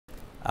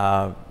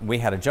we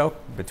had a joke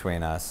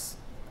between us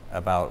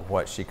about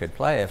what she could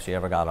play if she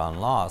ever got on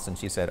Lost, and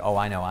she said, "Oh,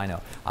 I know,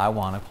 I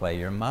want to play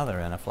your mother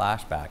in a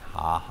flashback,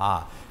 ha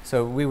ha."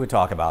 So we would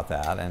talk about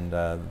that, and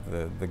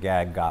the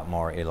gag got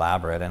more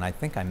elaborate, and I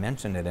think I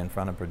mentioned it in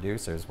front of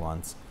producers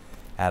once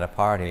at a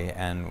party,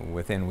 and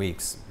within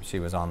weeks she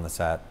was on the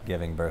set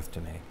giving birth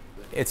to me.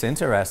 It's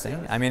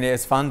interesting. I mean,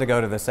 it's fun to go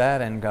to the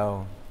set and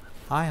go,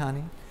 "Hi,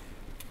 honey."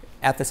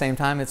 At the same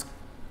time, it's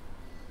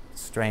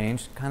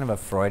strange, kind of a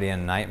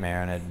Freudian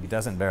nightmare, and it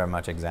doesn't bear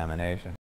much examination.